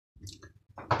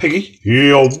Piggy,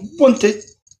 you want it?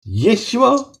 Yes, you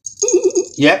are.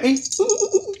 You happy?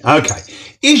 Okay,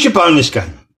 here's your bonus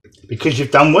game. Because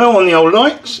you've done well on the old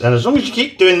likes, and as long as you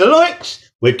keep doing the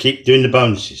likes, we'll keep doing the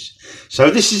bonuses. So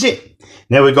this is it.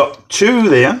 Now we've got 2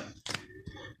 there.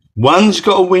 One's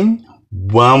got to win,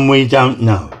 one we don't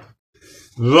know.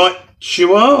 Right,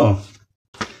 you are.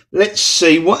 Let's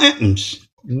see what happens.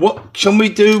 What can we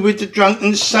do with the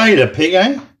drunken sailor,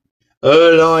 Piggy?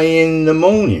 Early in the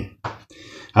morning.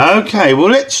 Okay, well,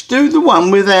 let's do the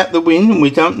one without the win, and we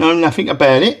don't know nothing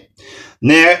about it.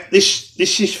 Now, this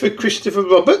is for Christopher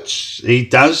Roberts. He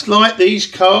does like these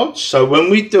cards, so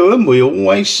when we do them, we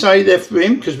always say they're for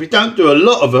him, because we don't do a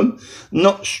lot of them,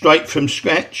 not straight from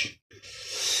scratch.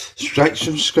 Straight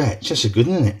from scratch, that's a good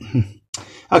one, isn't it?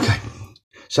 Okay,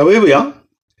 so here we are.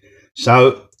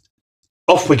 So,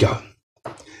 off we go.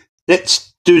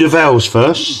 Let's do the vowels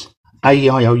first.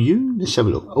 A-I-O-U, let's have a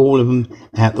look. All of them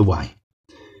out the way.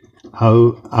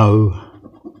 O-O-O-E.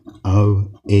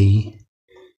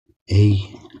 E.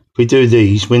 If we do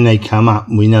these, when they come up,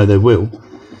 and we know they will,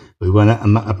 we won't have to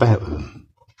muck about with them.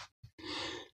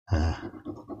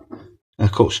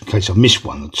 Of course, in case I miss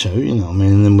 1 or 2, you know what I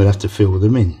mean, and then we'll have to fill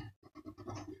them in.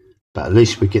 But at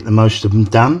least we get the most of them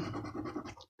done.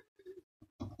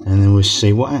 And then we'll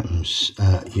see what happens.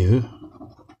 U.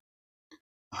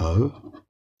 O.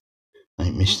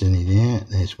 Ain't missed any there.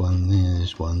 There's 1 there,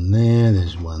 there's 1 there,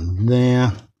 there's 1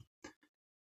 there.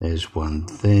 There's 1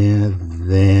 there,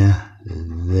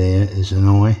 there is an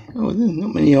eye. Oh, there's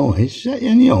not many eyes. Is that the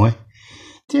only eye?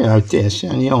 Dear, oh dear, it's the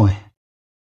only eye.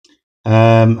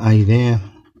 A there,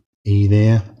 E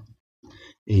there,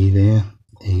 E there,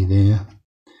 E there.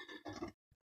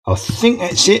 I think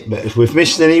that's it, but if we've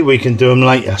missed any, we can do them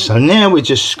later. So now we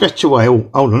just scratch away. Oh,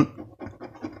 hold on.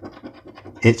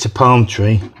 It's a palm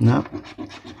tree. No.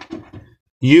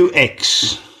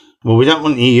 UX. Well, we don't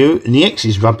want the U, and the X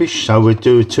is rubbish, so we'll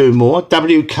do 2 more.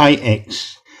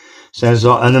 WKX. Sounds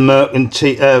like an American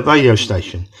radio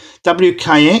station.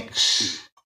 WKX.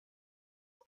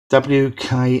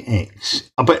 WKX.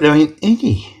 I bet there ain't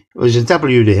any. Well, there's a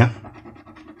W there.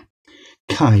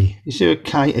 K. Is there a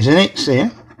K? There's an X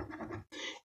there.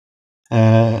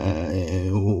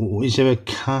 Is there a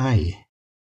K?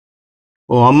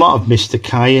 Well, I might have missed a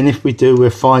K, and if we do, we'll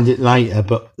find it later,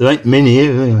 but there ain't many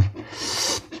here, anyway.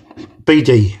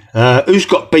 BD. Who's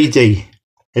got BD?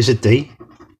 There's a D.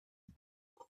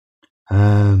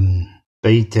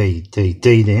 BD.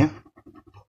 D there.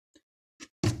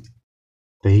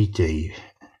 BD.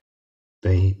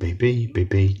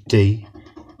 B, D.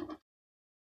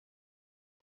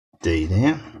 D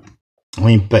there. I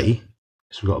mean B.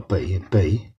 So we've got a B.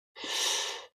 B.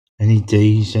 Any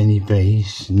D's, any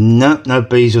B's? No, no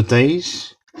B's or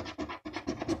D's.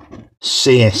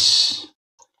 CS.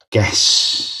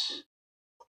 Gas.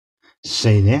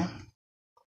 C there.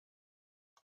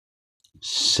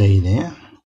 C there.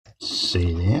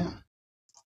 C there.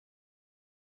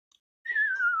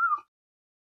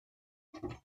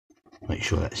 Make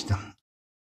sure that's done.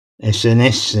 S and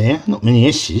S there. Not many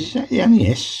S's. Is that the only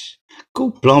S?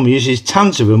 God blimey, there's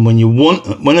tons of them when you want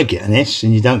to get an S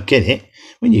and you don't get it.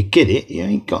 When you get it, you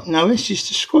ain't got no S's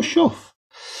to squash off.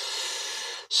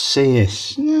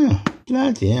 CS. No,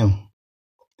 bloody hell.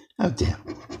 Oh dear.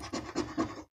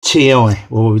 TI.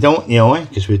 Well, we don't want the I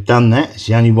because we've done that. It's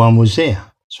the only one was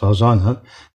there, as far as I know.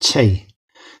 T.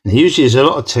 Now, usually there's a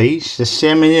lot of T's. Let's see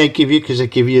how many they give you because they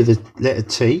give you the letter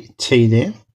T. T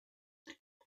there.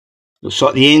 Looks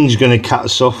like the end's going to cut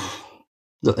us off.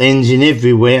 Got ends in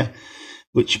everywhere,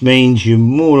 which means you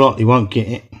more likely won't get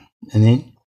it. And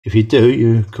then, if you do,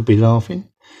 you could be laughing.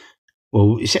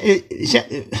 Well, is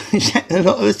that a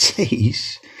lot of the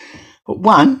T's? But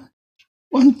one.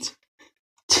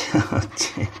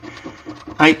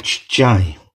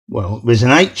 HJ. Well, there's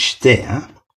an H there,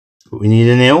 but we need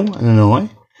an L and an I.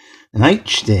 An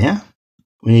H there,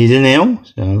 we need an L.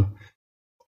 So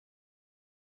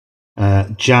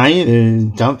J.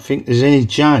 Don't think there's any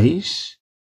J's.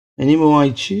 Any more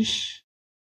H's?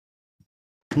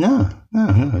 No.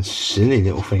 It's silly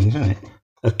little things, isn't it?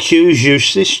 A Q's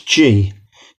useless. G.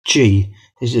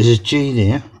 There's a G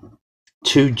there.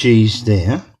 2 G's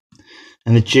there.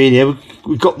 And a G there.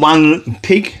 We've got 1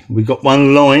 pig. We've got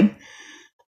 1 line.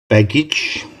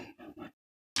 Baggage.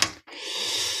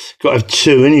 Got to have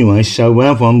 2 anyway, so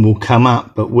another one will come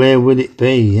up. But where will it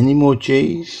be? Any more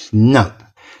G's? No.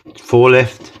 4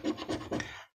 left.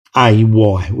 A,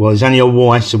 Y. Well, there's only a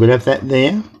Y, so we'll have that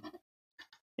there.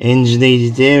 N's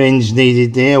needed there. N's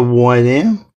needed there. Y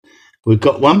there. We've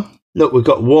got 1. Look, we've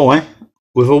got Y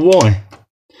with a Y.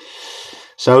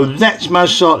 So that's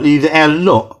most likely our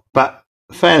lot. But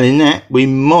failing that, we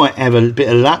might have a bit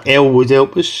of luck. L would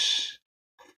help us.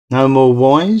 No more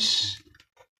Y's.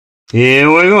 Here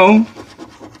we go.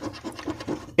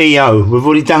 EO, we've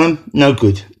already done them. No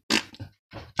good.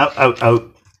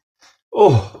 Oh.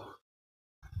 Oh,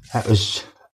 that was.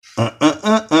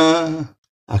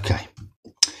 Okay.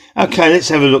 Okay, let's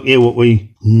have a look here what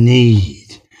we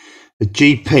need. A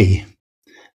GP.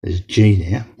 There's a G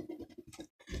there.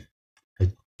 A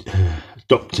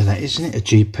doctor, that isn't it? A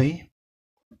GP.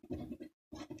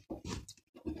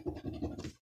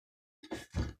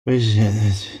 Where's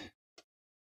it?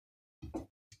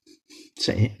 Is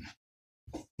that it?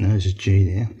 No, there's a G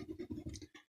there.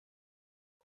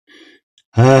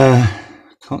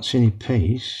 Can't see any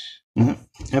P's. No.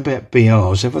 How about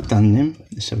BRs? Have I done them?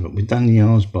 Let's have a look. We've done the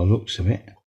R's by the looks of it.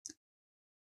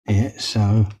 Yeah,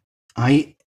 so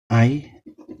A,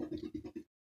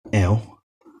 L.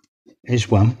 There's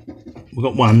one. We've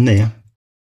got one there.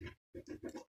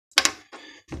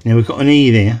 Now we've got an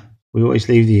E there. We always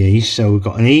leave the E's, so we've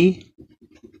got an E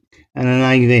and an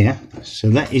A there. So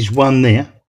that is one there.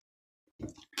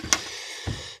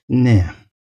 Now,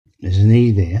 there's an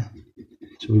E there.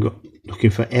 So we've got looking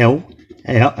for L,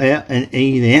 and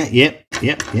E there. Yep.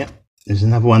 There's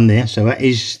another one there. So that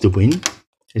is the win.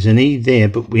 There's an E there,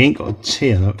 but we ain't got a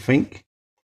T, I don't think.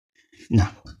 No.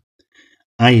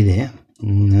 A there.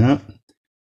 No.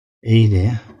 E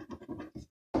there.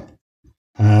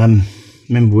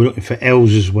 Remember, we're looking for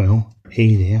L's as well.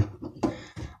 E there.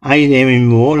 A there in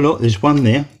more. Look, there's one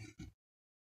there.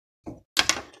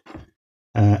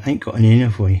 Ain't got an in,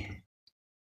 have we?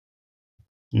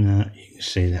 No, you can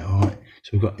see that, alright.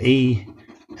 So we've got E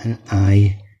and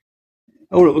A.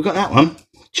 Oh, look, we've got that one.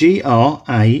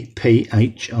 GRAPHIC.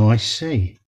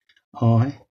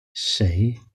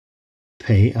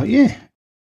 ICP. Oh, yeah.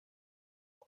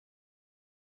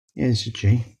 Yeah, there's a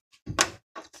G.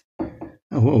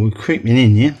 Oh, well, we're creeping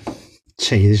in here.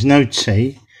 T, there's no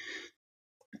T.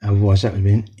 Otherwise, that would have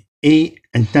been E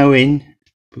and no N.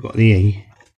 We've got the E.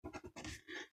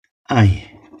 A.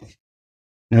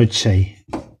 No T.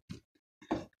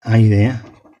 A there.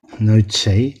 No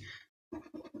T.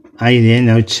 A there,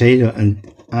 no T. And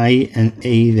A and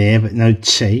E there, but no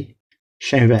T.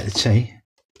 Shame about the T.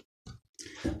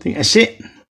 I think that's it.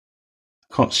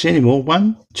 Can't see any more.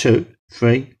 1, 2,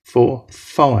 3, 4,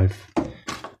 5.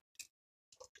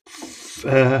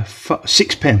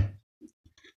 £6.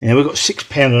 Now we've got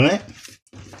 £6 on it.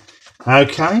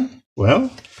 Okay, well,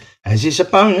 as it's a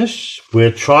bonus,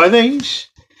 we'll try these.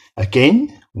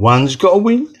 Again, one's got a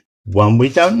win, one we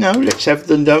don't know. Let's have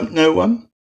the don't know one.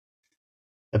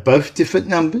 They're both different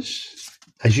numbers,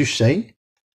 as you see,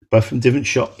 both from different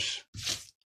shops.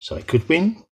 So it could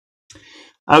win.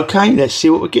 Okay, let's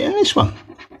see what we get in this one.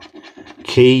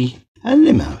 Key and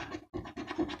limo.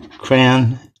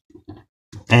 Crown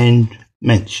and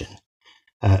mention.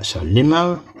 So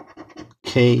limo,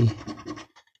 key,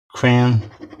 crown,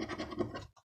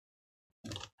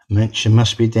 mention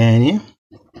must be down here.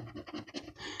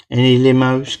 Any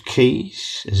limos,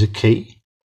 keys, there's a key.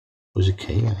 Was a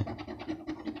key, right?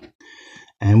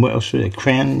 And what else was there?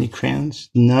 Crown, any crowns?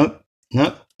 No.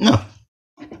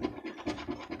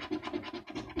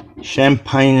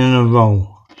 Champagne and a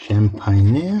roll.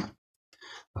 Champagne there.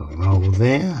 A roll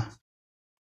there.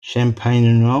 Champagne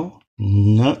and roll.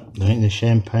 No, there ain't the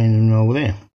champagne and roll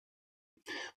there. I'm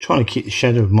trying to keep the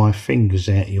shadow of my fingers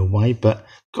out of your way, but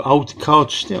got to hold the card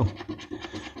still.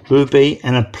 Ruby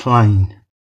and a plain.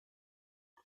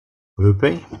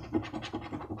 Ruby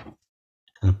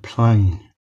and a plain.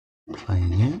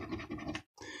 Plain, yeah.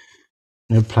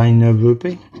 No plain, no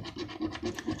ruby.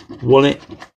 Wallet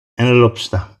and a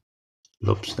lobster.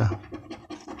 Lobster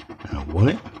and a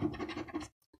wallet.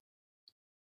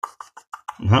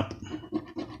 No.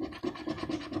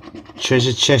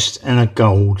 Treasure chest and a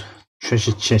gold.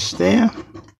 Treasure chest there.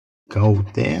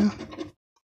 Gold there.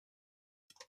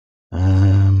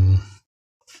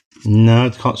 No,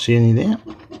 can't see any there.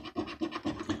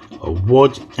 A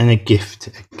wad and a gift.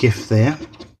 A gift there.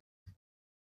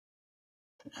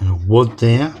 And a wad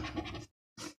there.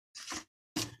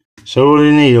 So all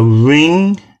you need, a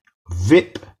ring,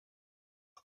 V.I.P,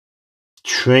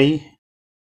 tree,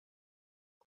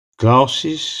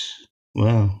 glasses.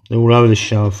 Wow, they're all over the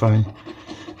show, I find.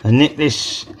 A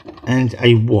necklace and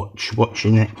a watch. Watch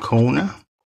in that corner.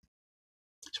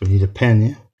 So we need a pen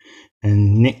here.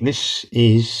 And necklace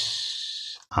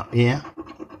is up here.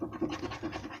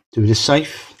 Do the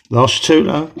safe. Last two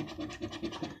though.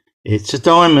 It's a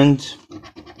diamond.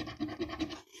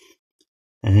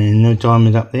 And no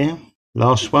diamond up there.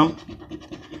 Last one.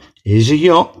 Here's a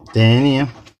yacht. Down here.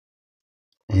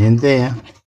 And there.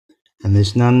 And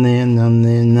there's none there,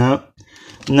 no.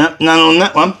 No, none on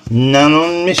that one. None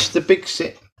on Mr. Big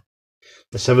Set.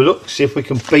 Let's have a look, see if we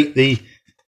can beat the...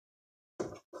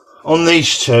 On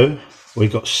these two, we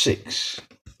got 6.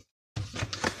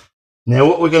 Now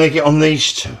what we're going to get on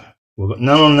these two? We've got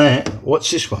none on that.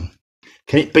 What's this one?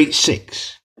 Can it beat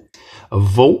 6? A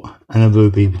vault and a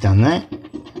ruby, we've done that.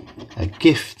 A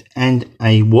gift and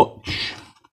a watch.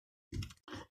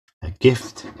 A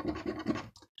gift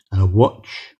and a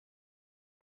watch.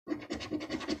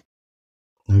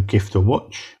 No gift or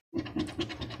watch.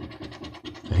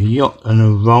 A yacht and a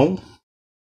roll.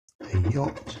 A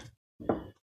yacht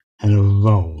and a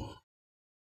roll.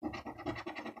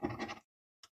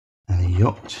 And a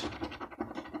yacht.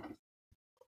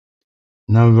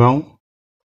 No roll.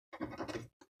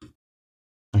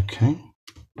 Okay.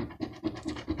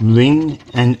 Ring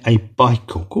and a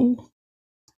bicycle.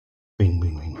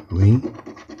 Ring. Ring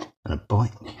and a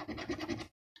bike.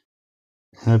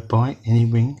 No bike, any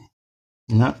ring?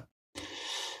 No.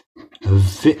 A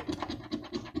V.I.P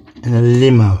and a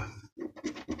limo.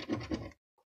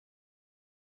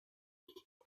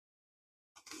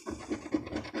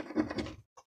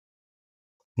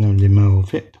 No limo or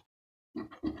V.I.P.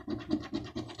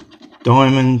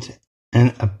 Diamond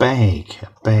and a bag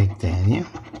down here.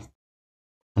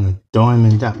 And a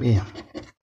diamond up here.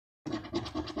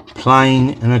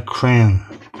 Plane and a crown.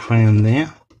 Crown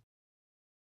there.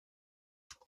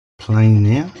 Plane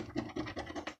there.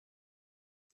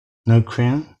 No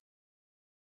crown.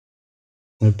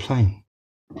 No plane.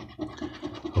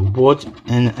 A wad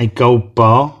and a gold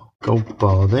bar. Gold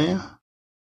bar there.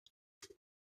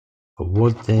 A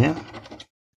wad there.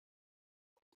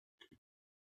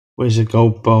 Where's a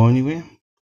gold bar anywhere?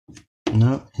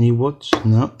 No. Any wads?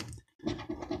 No.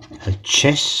 A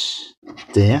chest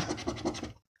there.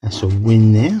 That's a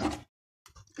win there.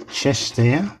 Chest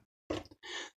there.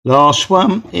 Last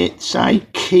one, it's a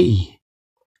key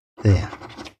there.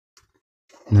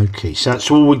 No key. So that's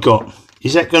all we got.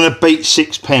 Is that going to beat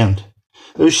 £6?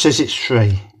 Who says it's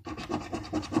 3?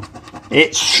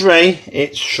 It's 3.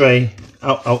 It's 3.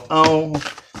 Oh,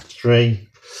 3.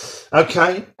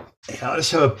 Okay. Let's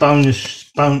have a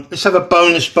bonus. Let's have a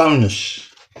bonus.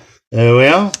 There we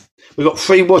are. We've got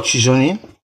 3 watches on here.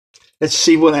 Let's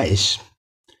see what that is.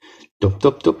 Dop.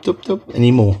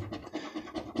 Any more?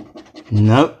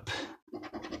 Nope.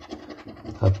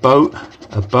 A boat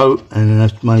and a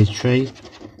money tree.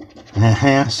 A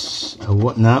house. A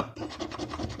what? No.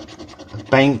 A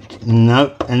bank.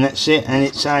 Nope. And that's it. And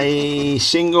it's a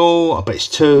single. I bet it's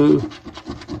 2.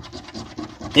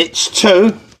 It's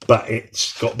 2, but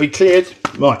it's got to be cleared.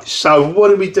 Right. So what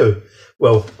do we do?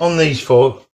 Well, on these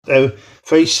 4,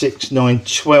 3, 6, 9,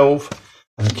 12.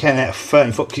 And count out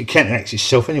 13. Count it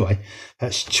itself anyway.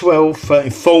 That's 12,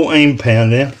 13, £14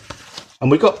 there.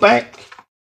 And we got back,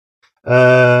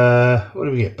 what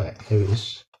did we get back? Here it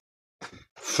is.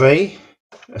 3,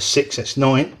 a 6, that's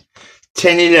 9,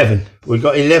 10, 11. We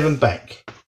got 11 back.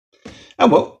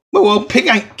 Oh, well, Pig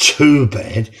ain't too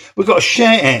bad. We've got a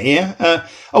shout out here.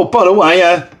 Oh, by the way,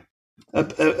 a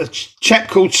chap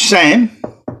called Sam.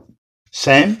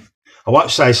 I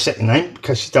won't say his second name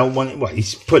because you don't want it. Well,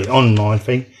 he's put it on my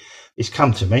thing. He's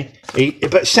come to me.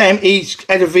 But Sam, he's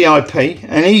had a V.I.P.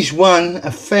 and he's won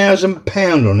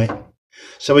 £1,000 on it.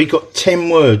 So he got 10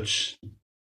 words.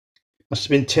 Must have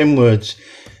been 10 words.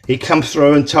 He come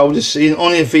through and told us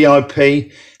on his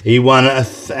V.I.P. he won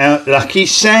lucky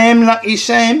Sam.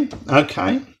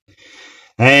 Okay.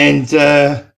 And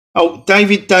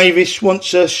David Davis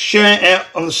wants a shout out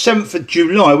on the 7th of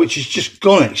July, which has just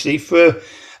gone actually, for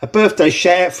a birthday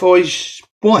shout out for his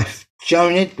wife,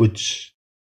 Joan Edwards.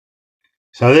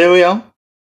 So there we are.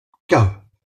 Go.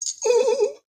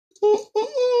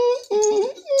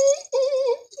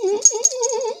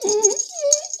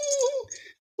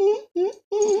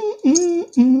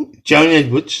 Joan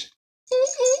Edwards.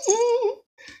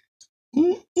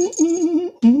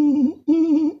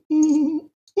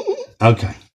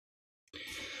 Okay.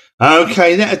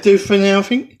 Okay, that'll do for now, I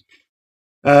think.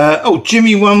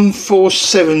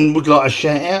 Jimmy147 would like a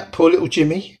shout out. Poor little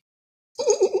Jimmy.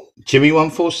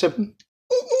 Jimmy147.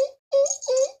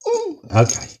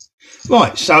 Okay.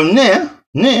 Right, so now,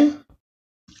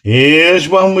 here's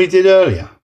one we did earlier.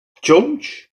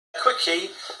 George?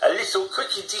 A little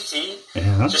quickie ditty,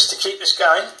 just to keep us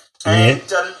going. Yeah.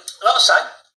 And, like I say,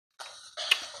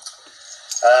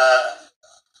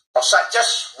 I'll say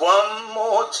just one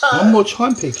more time. One more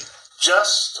time, Pig.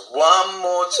 Just one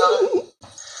more time.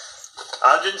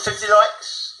 150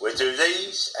 likes. We'll do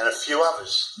these and a few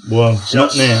others. Well, just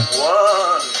not now.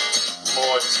 One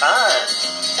more time.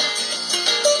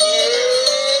 Yeah.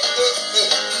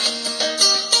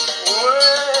 Well,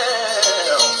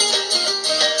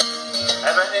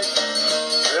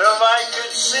 then, if I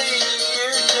could see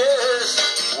you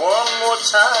just one more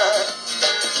time,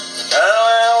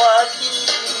 how I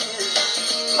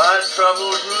ease my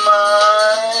troubled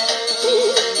mind.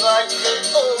 If I could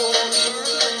hold you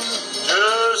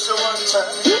just one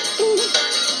time,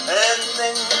 and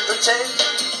then pretend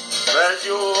that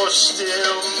you're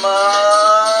still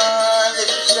mine. If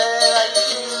you said I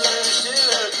used to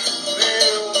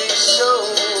feel me so,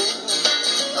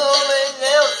 only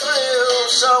they'll thrill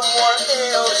someone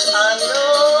else I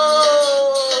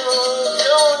know.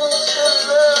 Going into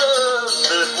love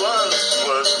that once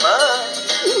was mine.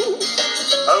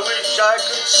 I wish I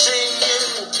could see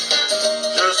you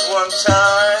just one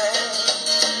time.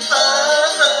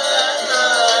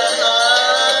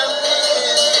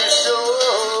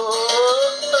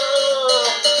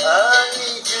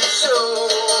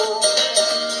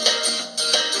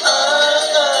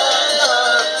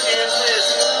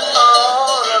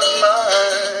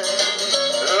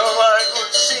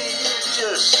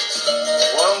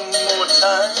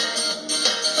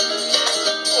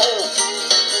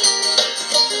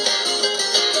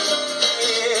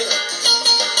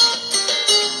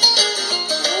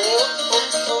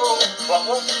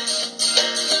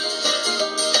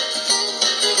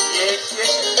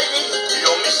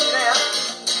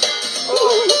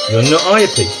 You're not, are you,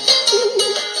 Pig?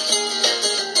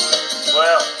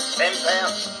 Well, £10.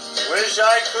 Wish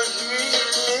I could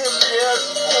relive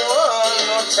just one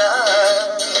more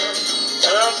time.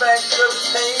 Turn back the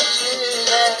pages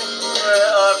and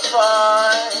where I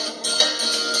find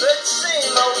that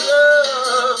same old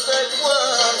love that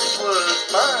once was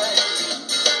mine.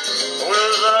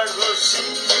 Wish I could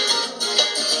see you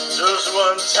just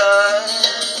one time.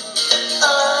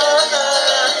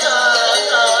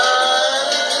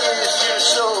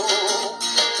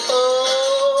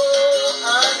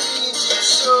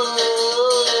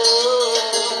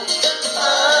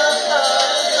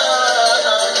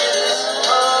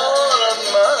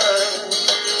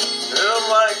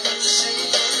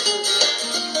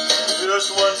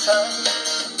 Just one time.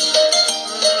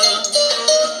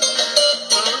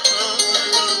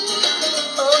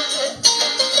 Okay.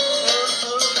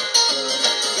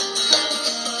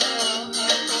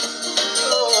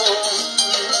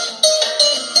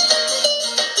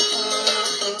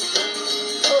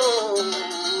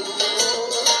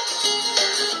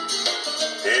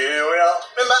 Here we are.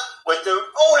 Remember, we're doing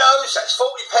all those. That's £40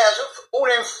 off. All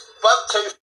them V.I.P.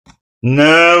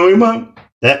 No, we won't.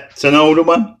 That's an older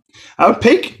one. Oh,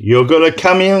 Pig, you're going to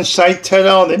come here and say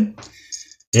ta-da then.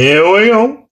 Here we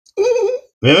go.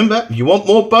 Remember, if you want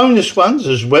more bonus ones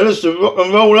as well as the rock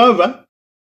and roll over,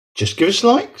 just give us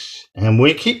likes and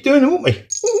we keep doing it, won't we?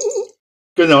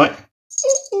 Good night.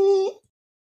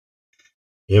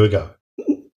 Here we go.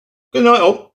 Good night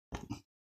all.